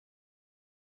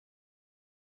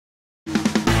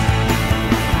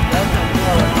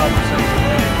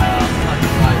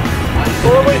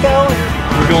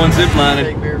going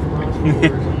ziplining.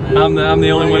 I'm the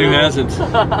only one who hasn't.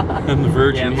 I'm the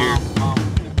virgin here.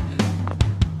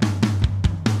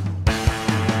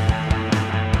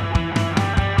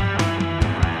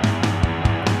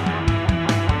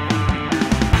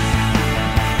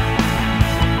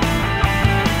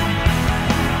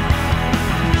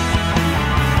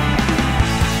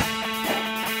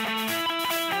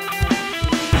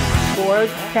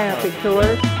 Canopy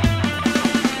tours. This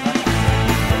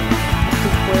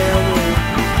is where we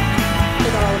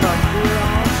put all of our gear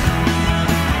on.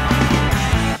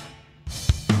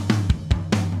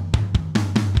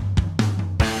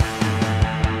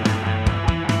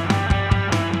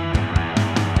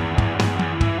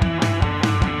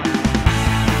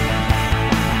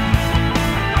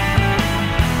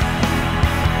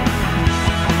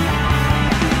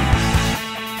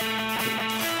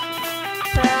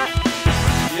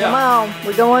 Come on,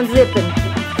 we're going zipping.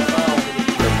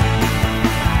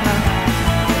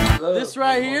 This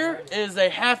right here is a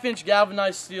 1/2-inch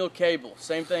galvanized steel cable.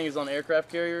 Same thing as on aircraft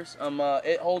carriers.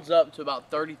 It holds up to about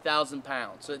 30,000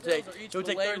 pounds. So it would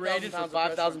take 30,000 pounds,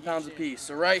 5,000 pounds a piece.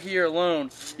 So right here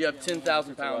alone, you have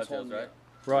 10,000 pounds holding it.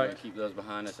 Right. Keep those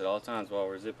behind us at all times while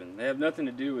we're zipping. They have nothing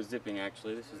to do with zipping,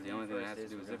 actually. This is the only thing that has to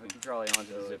do with zipping. Trolley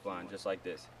onto the zip line, just like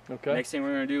this. Okay. Next thing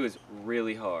we're going to do is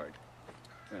really hard.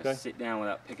 We're going to sit down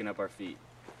without picking up our feet.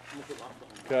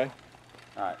 Okay.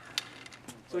 Alright.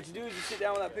 So what you do is you sit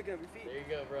down without picking up your feet. There you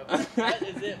go, bro. That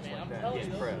is it, man. I'm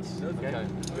telling you. Press. Okay.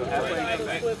 Go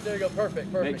halfway. There you go.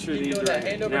 Perfect. Make sure keep these doing are that.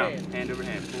 Hand over now, hand. hand over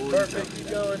hand. Perfect. Keep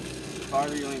going. The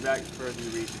farther you lean back, the further you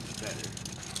reach, the better.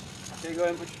 Okay, go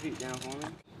ahead and put your feet down for me.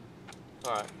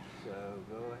 Alright. So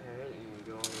go ahead and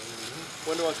go ahead.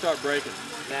 When do I start breaking?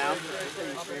 Now.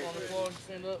 Hop up on the floor and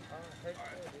stand up.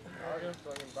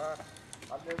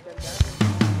 I've never been down.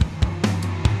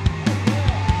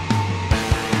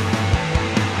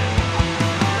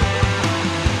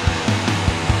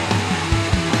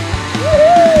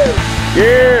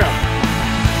 Yeah!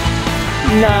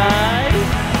 Nice!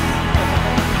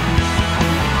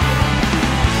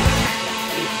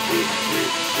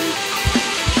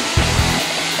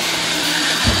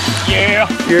 Yeah!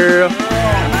 Yeah!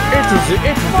 It's a zip.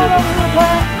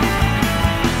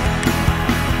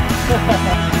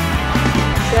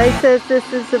 Jay says this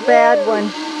is a bad one.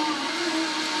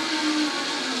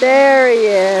 There he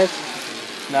is.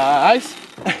 Nice.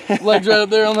 Legs right up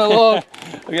there on that log.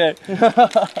 Okay.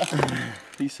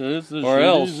 He says this Or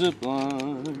else. zip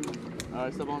line.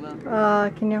 Alright, step on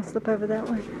down. Can y'all slip over that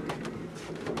way?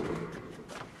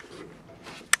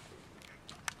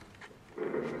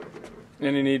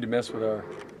 Any need to mess with our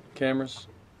cameras,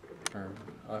 or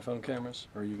iPhone cameras,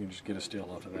 or you can just get a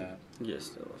still off of that. Yes,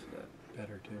 still off of that.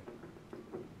 Better too.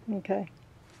 Okay.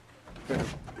 Better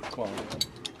quality.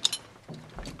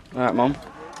 Alright, Mom. Step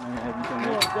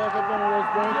up under those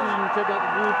branches and check out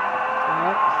the view.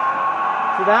 Alright.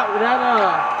 So that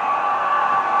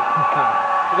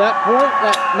point,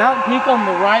 that mountain peak on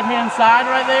the right hand side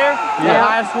right there, the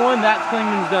highest one, that's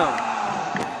Clingman's Dome.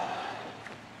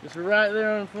 It's right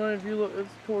there in front if you look, it's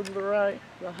towards the right,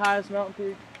 the highest mountain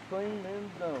peak,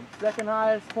 Clingman's Dome. Second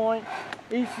highest point,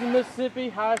 east of the Mississippi,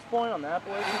 highest point on the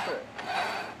Appalachian Trail.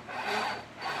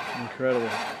 Incredible.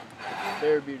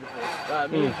 Very beautiful.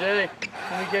 Me and Jay,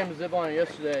 when we came to Zipline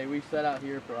yesterday, we sat out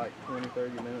here for like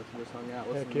 20-30 minutes and just hung out,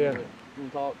 listened to it,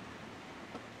 and talked.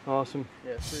 Awesome.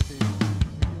 Yeah, it's pretty easy.